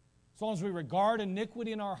 as long as we regard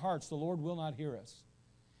iniquity in our hearts, the Lord will not hear us.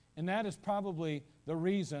 And that is probably the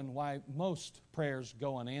reason why most prayers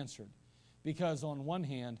go unanswered. Because on one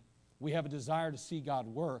hand, we have a desire to see God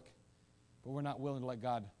work, but we're not willing to let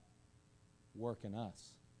God work in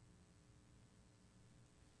us.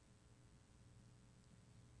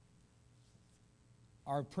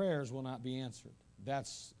 Our prayers will not be answered.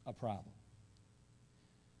 That's a problem.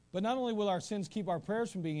 But not only will our sins keep our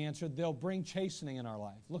prayers from being answered, they'll bring chastening in our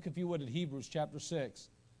life. Look, if you would, at Hebrews chapter 6.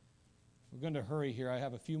 We're going to hurry here. I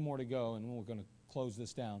have a few more to go, and we're going to close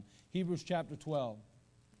this down. Hebrews chapter 12.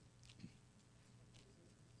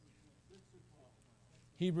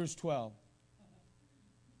 Hebrews 12.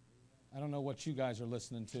 I don't know what you guys are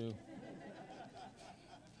listening to.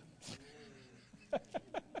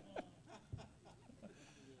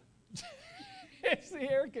 It's the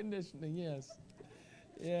air conditioning, yes.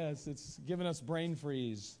 Yes, it's giving us brain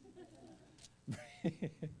freeze.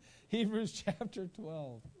 Hebrews chapter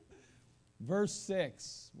 12, verse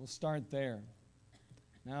 6. We'll start there.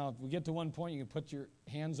 Now, if we get to one point, you can put your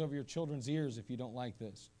hands over your children's ears if you don't like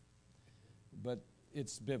this. But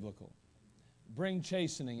it's biblical. Bring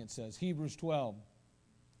chastening, it says. Hebrews 12,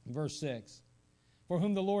 verse 6. For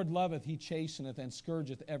whom the Lord loveth, he chasteneth, and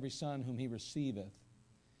scourgeth every son whom he receiveth.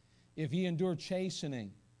 If ye endure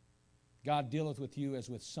chastening, God dealeth with you as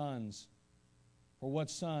with sons. For what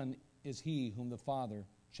son is he whom the Father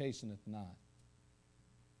chasteneth not?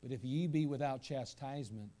 But if ye be without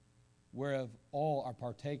chastisement, whereof all are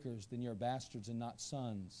partakers, then ye are bastards and not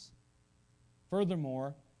sons.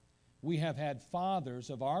 Furthermore, we have had fathers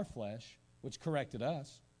of our flesh, which corrected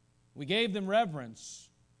us. We gave them reverence.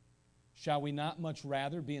 Shall we not much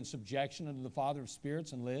rather be in subjection unto the Father of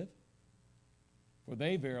spirits and live? For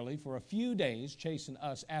they verily for a few days chasten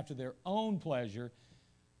us after their own pleasure,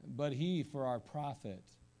 but he for our profit,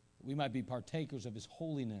 that we might be partakers of his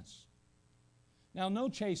holiness. Now no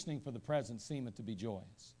chastening for the present seemeth to be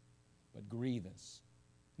joyous, but grievous.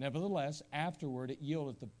 Nevertheless, afterward it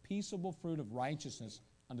yieldeth the peaceable fruit of righteousness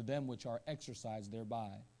unto them which are exercised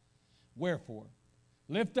thereby. Wherefore,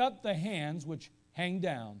 lift up the hands which hang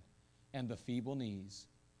down, and the feeble knees,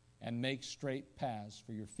 and make straight paths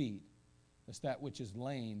for your feet, lest that which is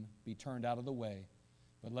lame be turned out of the way,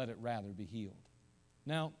 but let it rather be healed.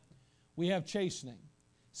 Now, we have chastening.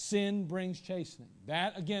 Sin brings chastening.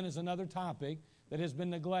 That, again, is another topic that has been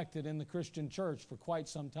neglected in the Christian church for quite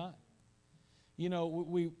some time. You know,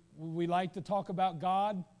 we like to talk about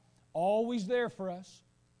God always there for us,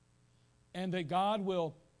 and that God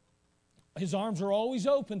will, his arms are always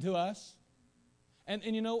open to us. And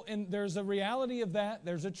you know, and there's a reality of that.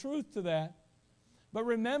 There's a truth to that. But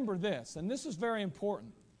remember this, and this is very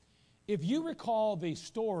important. If you recall the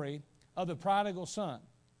story of the prodigal son,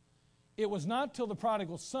 it was not till the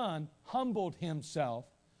prodigal son humbled himself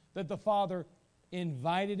that the father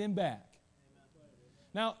invited him back.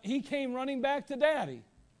 Now, he came running back to Daddy,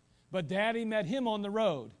 but Daddy met him on the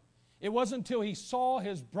road. It wasn't until he saw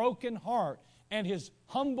his broken heart and his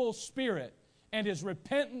humble spirit and his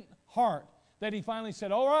repentant heart that he finally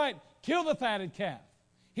said, all right, kill the fatted calf.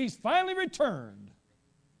 He's finally returned.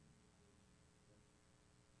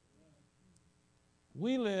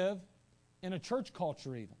 We live in a church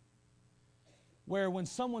culture even, where when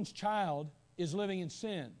someone's child is living in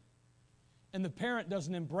sin and the parent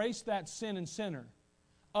doesn't embrace that sin and sinner,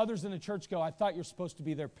 others in the church go, I thought you're supposed to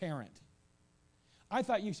be their parent. I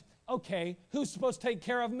thought you, okay, who's supposed to take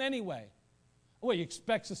care of them anyway? Well, you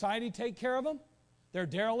expect society to take care of them? They're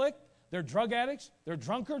derelict, they're drug addicts, they're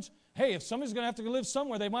drunkards. Hey, if somebody's going to have to live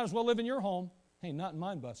somewhere, they might as well live in your home. Hey, not in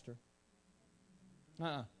mine, Buster.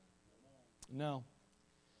 No.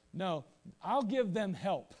 I'll give them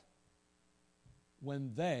help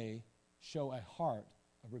when they show a heart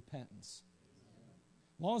of repentance.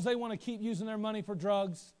 As long as they want to keep using their money for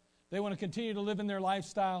drugs, they want to continue to live in their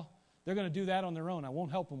lifestyle, they're going to do that on their own. I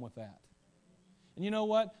won't help them with that. And you know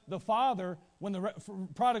what? The father, when the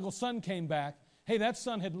prodigal son came back, hey, that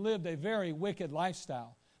son had lived a very wicked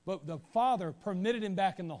lifestyle. But the father permitted him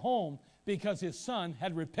back in the home because his son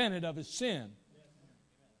had repented of his sin.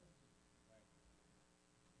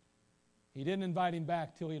 He didn't invite him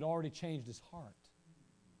back till he had already changed his heart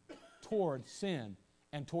toward sin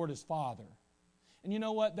and toward his father. And you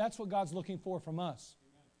know what? That's what God's looking for from us.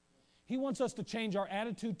 He wants us to change our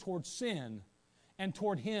attitude toward sin and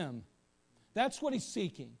toward him. That's what he's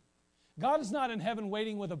seeking. God is not in heaven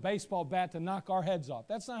waiting with a baseball bat to knock our heads off.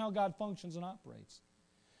 That's not how God functions and operates.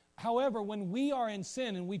 However, when we are in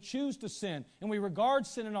sin and we choose to sin and we regard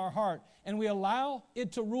sin in our heart and we allow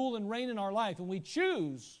it to rule and reign in our life and we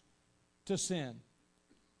choose to sin,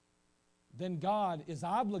 then God is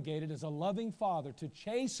obligated as a loving Father to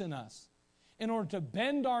chasten us in order to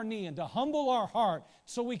bend our knee and to humble our heart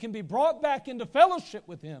so we can be brought back into fellowship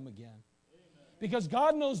with Him again. Because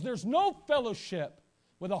God knows there's no fellowship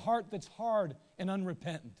with a heart that's hard and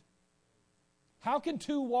unrepentant. How can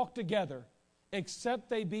two walk together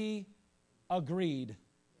except they be agreed?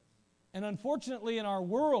 And unfortunately, in our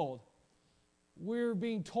world, we're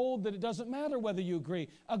being told that it doesn't matter whether you agree.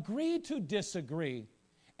 Agree to disagree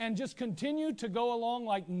and just continue to go along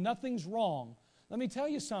like nothing's wrong. Let me tell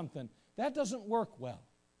you something. That doesn't work well.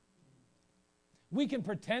 We can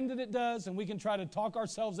pretend that it does, and we can try to talk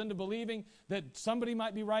ourselves into believing that somebody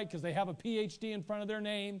might be right because they have a PhD in front of their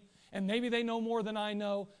name, and maybe they know more than I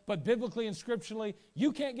know, but biblically and scripturally,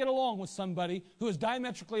 you can't get along with somebody who is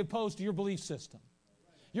diametrically opposed to your belief system.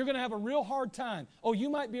 You're going to have a real hard time. Oh, you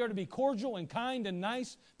might be able to be cordial and kind and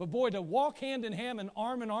nice, but boy, to walk hand in hand and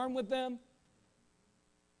arm with them,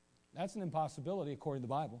 that's an impossibility according to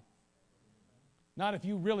the Bible. Not if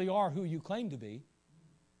you really are who you claim to be.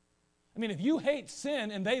 I mean, if you hate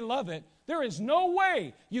sin and they love it, there is no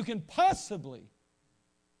way you can possibly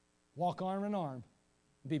walk arm in arm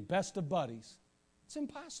and be best of buddies. It's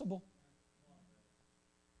impossible.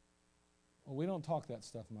 Well, we don't talk that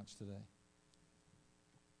stuff much today.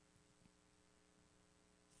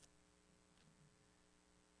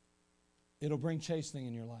 It'll bring chastening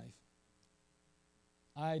in your life.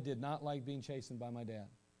 I did not like being chastened by my dad.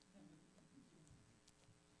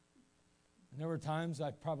 And there were times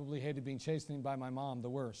I probably hated being chastened by my mom the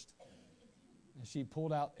worst. And she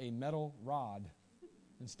pulled out a metal rod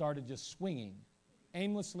and started just swinging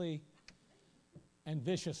aimlessly and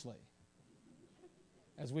viciously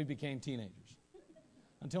as we became teenagers.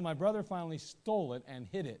 Until my brother finally stole it and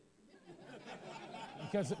hid it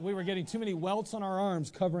because we were getting too many welts on our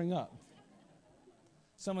arms covering up.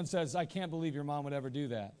 Someone says, I can't believe your mom would ever do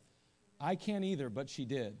that. I can't either, but she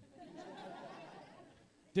did.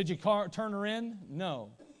 Did you turn her in?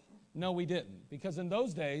 No. No, we didn't. Because in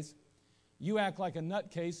those days, you act like a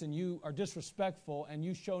nutcase and you are disrespectful and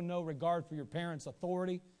you show no regard for your parents'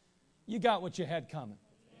 authority, you got what you had coming.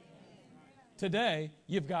 Today,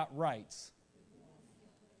 you've got rights.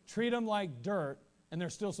 Treat them like dirt, and they're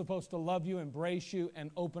still supposed to love you, embrace you,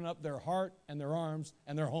 and open up their heart and their arms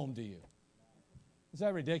and their home to you. Is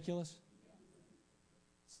that ridiculous?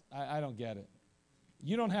 I don't get it.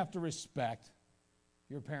 You don't have to respect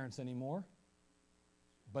your parents anymore,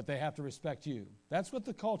 but they have to respect you. That's what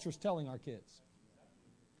the culture's telling our kids.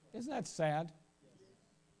 Isn't that sad?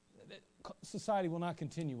 Society will not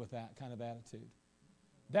continue with that kind of attitude.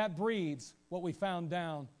 That breeds what we found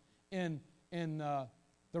down in the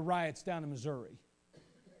riots down in Missouri.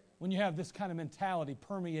 When you have this kind of mentality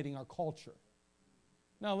permeating our culture.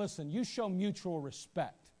 Now listen, you show mutual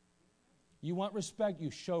respect. You want respect,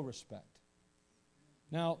 you show respect.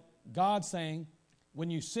 Now, God's saying,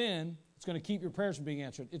 when you sin, it's going to keep your prayers from being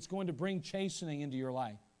answered. It's going to bring chastening into your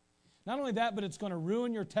life. Not only that, but it's going to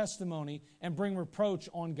ruin your testimony and bring reproach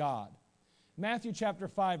on God. Matthew chapter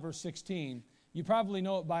 5, verse 16. You probably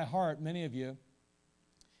know it by heart, many of you.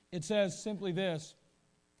 It says simply this,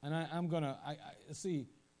 and I'm going to, see,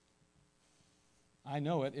 I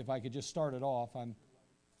know it. If I could just start it off.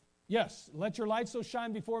 Yes, let your light so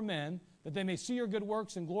shine before men that they may see your good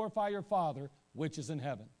works and glorify your Father which is in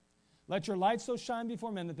heaven. Let your light so shine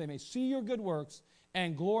before men that they may see your good works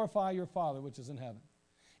and glorify your Father which is in heaven.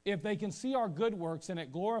 If they can see our good works and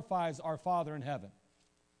it glorifies our Father in heaven,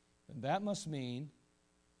 then that must mean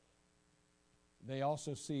they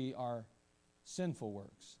also see our sinful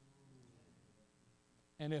works.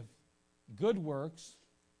 And if good works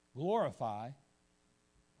glorify,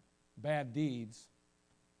 bad deeds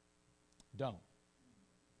don't.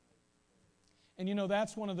 And you know,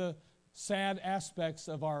 that's one of the sad aspects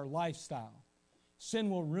of our lifestyle. Sin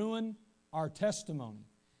will ruin our testimony.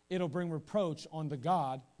 It'll bring reproach on the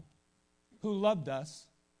God who loved us,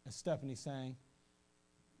 as Stephanie sang,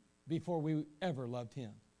 before we ever loved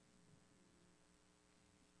Him.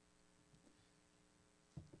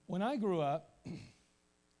 When I grew up,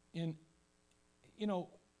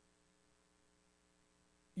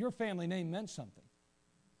 your family name meant something.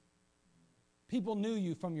 People knew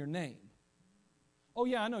you from your name. Oh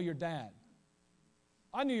yeah, I know your dad.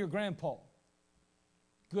 I knew your grandpa.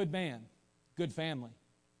 Good man, good family.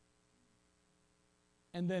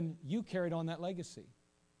 And then you carried on that legacy.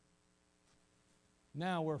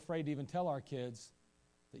 Now we're afraid to even tell our kids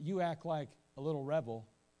that you act like a little rebel,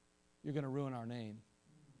 you're going to ruin our name.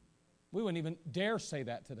 We wouldn't even dare say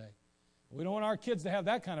that today. We don't want our kids to have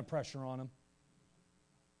that kind of pressure on them.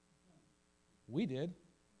 We did.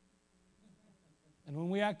 And when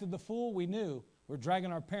we acted the fool, we knew we're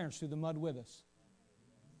dragging our parents through the mud with us.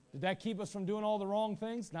 Did that keep us from doing all the wrong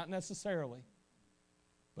things? Not necessarily.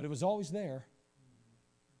 But it was always there.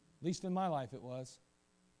 At least in my life it was.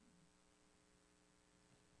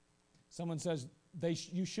 Someone says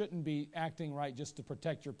you shouldn't be acting right just to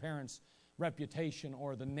protect your parents' reputation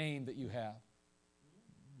or the name that you have.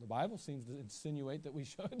 The Bible seems to insinuate that we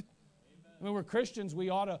should. I mean, we're Christians. We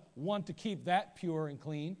ought to want to keep that pure and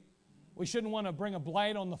clean. We shouldn't want to bring a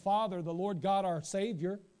blight on the Father, the Lord God, our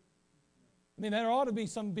Savior. I mean, there ought to be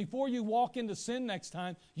some, before you walk into sin next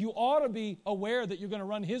time, you ought to be aware that you're going to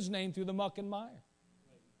run His name through the muck and mire.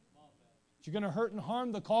 You're going to hurt and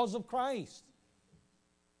harm the cause of Christ.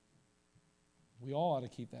 We all ought to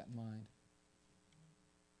keep that in mind.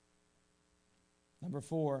 Number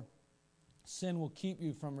 4, sin will keep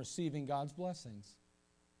you from receiving God's blessings.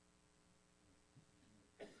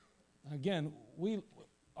 Again, we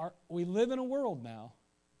live in a world now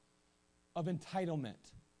of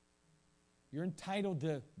entitlement. You're entitled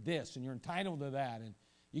to this and you're entitled to that, and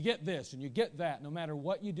you get this and you get that, no matter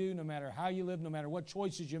what you do, no matter how you live, no matter what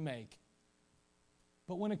choices you make.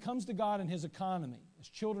 But when it comes to God and His economy, as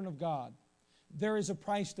children of God, there is a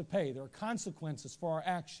price to pay. There are consequences for our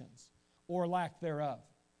actions or lack thereof.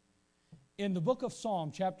 In the book of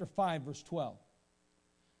Psalm, chapter 5, verse 12,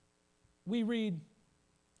 we read,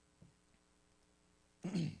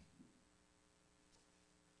 and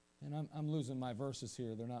I'm losing my verses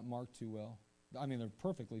here. They're not marked too well. I mean, they're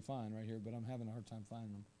perfectly fine right here, but I'm having a hard time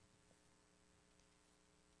finding them.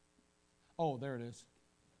 Oh, there it is.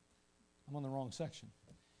 I'm on the wrong section.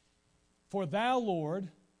 For thou, Lord,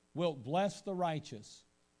 wilt bless the righteous.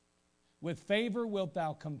 With favor wilt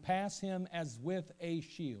thou compass him as with a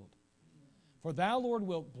shield. For thou, Lord,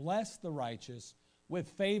 wilt bless the righteous. With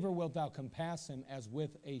favor wilt thou compass him as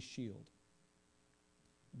with a shield.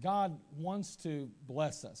 God wants to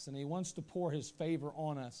bless us, and He wants to pour His favor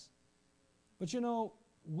on us. But you know,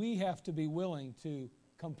 we have to be willing to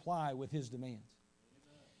comply with His demands.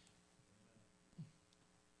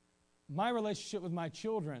 My relationship with my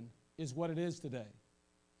children is what it is today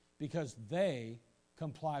because they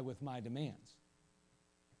comply with my demands.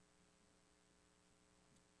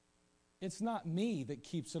 It's not me that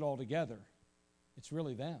keeps it all together. It's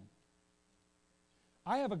really them.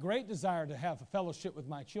 I have a great desire to have a fellowship with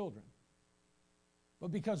my children.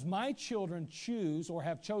 But because my children choose or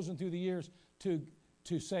have chosen through the years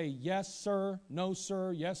to say, yes, sir, no,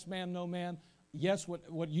 sir, yes, ma'am, no, ma'am, yes,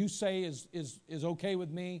 what you say is okay with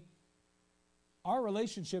me, our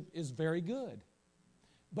relationship is very good.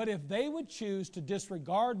 But if they would choose to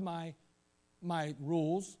disregard my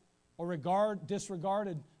rules or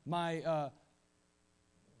disregarded my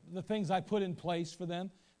the things I put in place for them,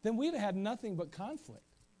 then we'd have had nothing but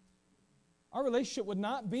conflict. Our relationship would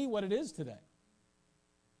not be what it is today.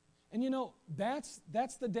 And you know, that's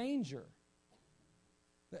the danger.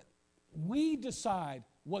 That we decide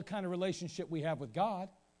what kind of relationship we have with God.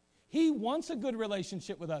 He wants a good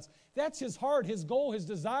relationship with us. That's His heart, His goal, His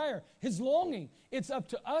desire, His longing. It's up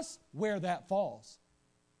to us where that falls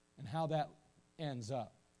and how that ends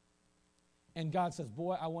up. And God says,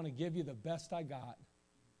 boy, I want to give you the best I got.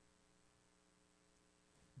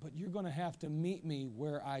 But you're going to have to meet me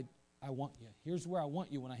where I want you. Here's where I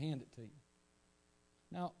want you when I hand it to you.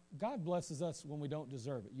 Now, God blesses us when we don't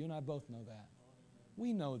deserve it. You and I both know that.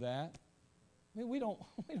 We know that. I mean, we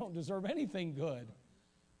don't deserve anything good.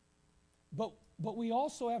 But we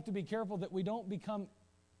also have to be careful that we don't become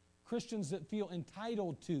Christians that feel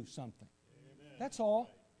entitled to something. Amen. That's all. Right.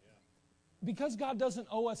 Yeah. Because God doesn't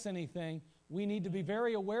owe us anything, we need to be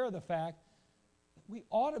very aware of the fact we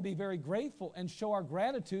ought to be very grateful and show our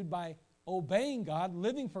gratitude by obeying God,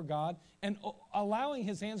 living for God, and allowing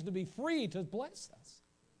His hands to be free to bless us.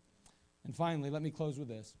 And finally, let me close with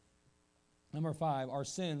this. Number 5, our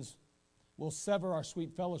sins will sever our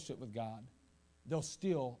sweet fellowship with God. They'll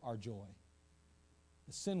steal our joy.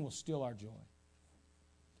 The sin will steal our joy.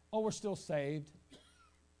 Oh, we're still saved,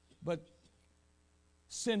 but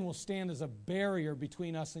sin will stand as a barrier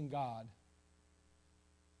between us and God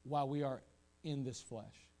while we are in this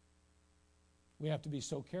flesh. We have to be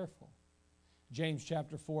so careful. James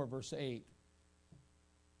chapter 4, verse 8.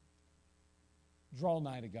 Draw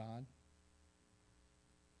nigh to God,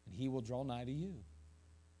 and He will draw nigh to you.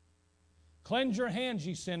 Cleanse your hands,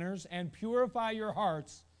 ye sinners, and purify your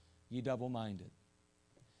hearts, ye double-minded.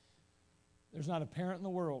 There's not a parent in the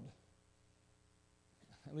world,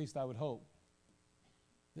 at least I would hope,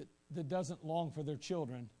 that doesn't long for their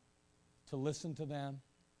children to listen to them,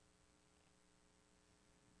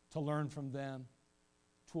 to learn from them,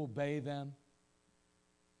 to obey them.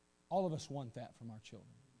 All of us want that from our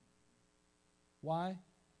children. Why?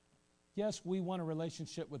 Yes, we want a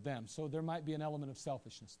relationship with them, so there might be an element of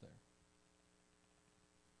selfishness there.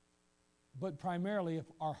 But primarily, if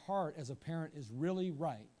our heart as a parent is really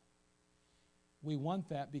right, we want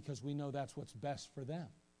that because we know that's what's best for them.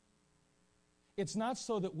 It's not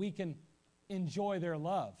so that we can enjoy their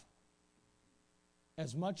love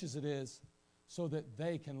as much as it is so that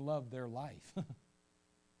they can love their life.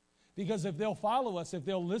 Because if they'll follow us, if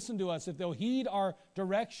they'll listen to us, if they'll heed our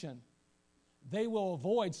direction, they will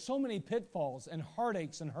avoid so many pitfalls and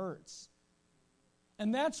heartaches and hurts.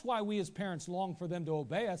 And that's why we as parents long for them to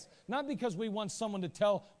obey us, not because we want someone to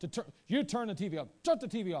tell, you turn the TV off, shut the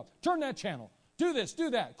TV off, turn that channel, do this, do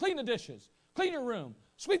that, clean the dishes, clean your room,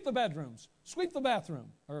 sweep the bedrooms, sweep the bathroom.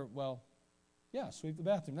 Or, well, yeah, sweep the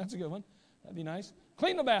bathroom. That's a good one. That'd be nice.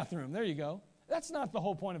 Clean the bathroom. There you go. That's not the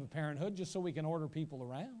whole point of a parenthood, just so we can order people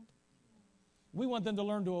around. We want them to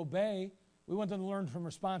learn to obey. We want them to learn from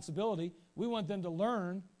responsibility. We want them to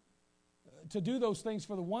learn to do those things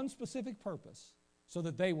for the one specific purpose, so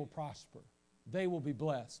that they will prosper. They will be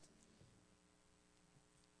blessed.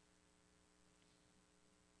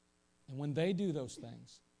 And when they do those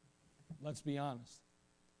things, let's be honest,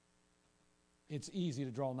 it's easy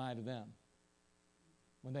to draw nigh to them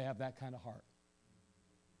when they have that kind of heart.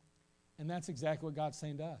 And that's exactly what God's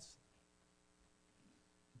saying to us.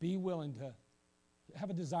 Be willing to have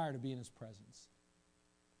a desire to be in His presence.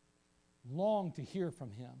 Long to hear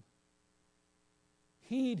from Him.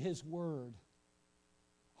 Heed His word.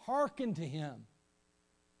 Hearken to Him.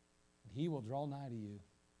 And He will draw nigh to you.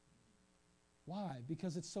 Why?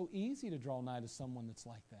 Because it's so easy to draw nigh to someone that's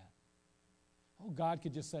like that. Oh, God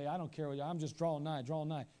could just say, I don't care what you, I'm just drawing nigh, drawing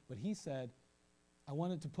nigh. But He said, I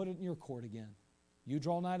wanted to put it in your court again. You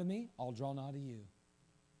draw nigh to me, I'll draw nigh to you.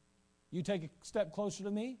 You take a step closer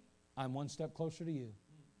to me, I'm one step closer to you.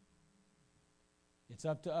 It's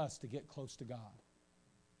up to us to get close to God.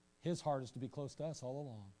 His heart is to be close to us all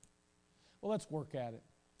along. Well, let's work at it.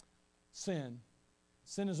 Sin.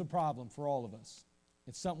 Sin is a problem for all of us.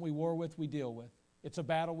 It's something we war with, we deal with. It's a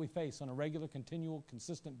battle we face on a regular, continual,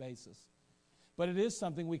 consistent basis. But it is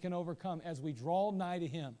something we can overcome as we draw nigh to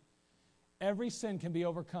Him. Every sin can be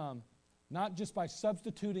overcome, not just by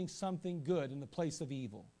substituting something good in the place of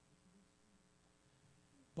evil,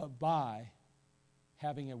 but by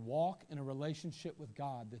having a walk in a relationship with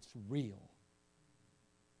God that's real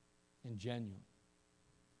and genuine.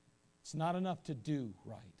 It's not enough to do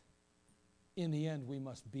right. In the end, we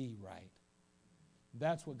must be right.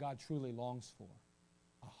 That's what God truly longs for.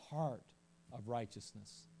 A heart of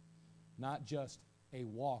righteousness, not just a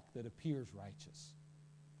walk that appears righteous.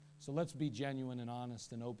 So let's be genuine and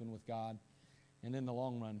honest and open with God, and in the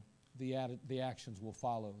long run, the actions will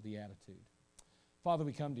follow the attitude. Father,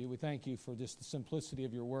 we come to you. We thank you for just the simplicity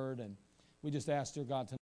of your word, and we just ask, dear God, tonight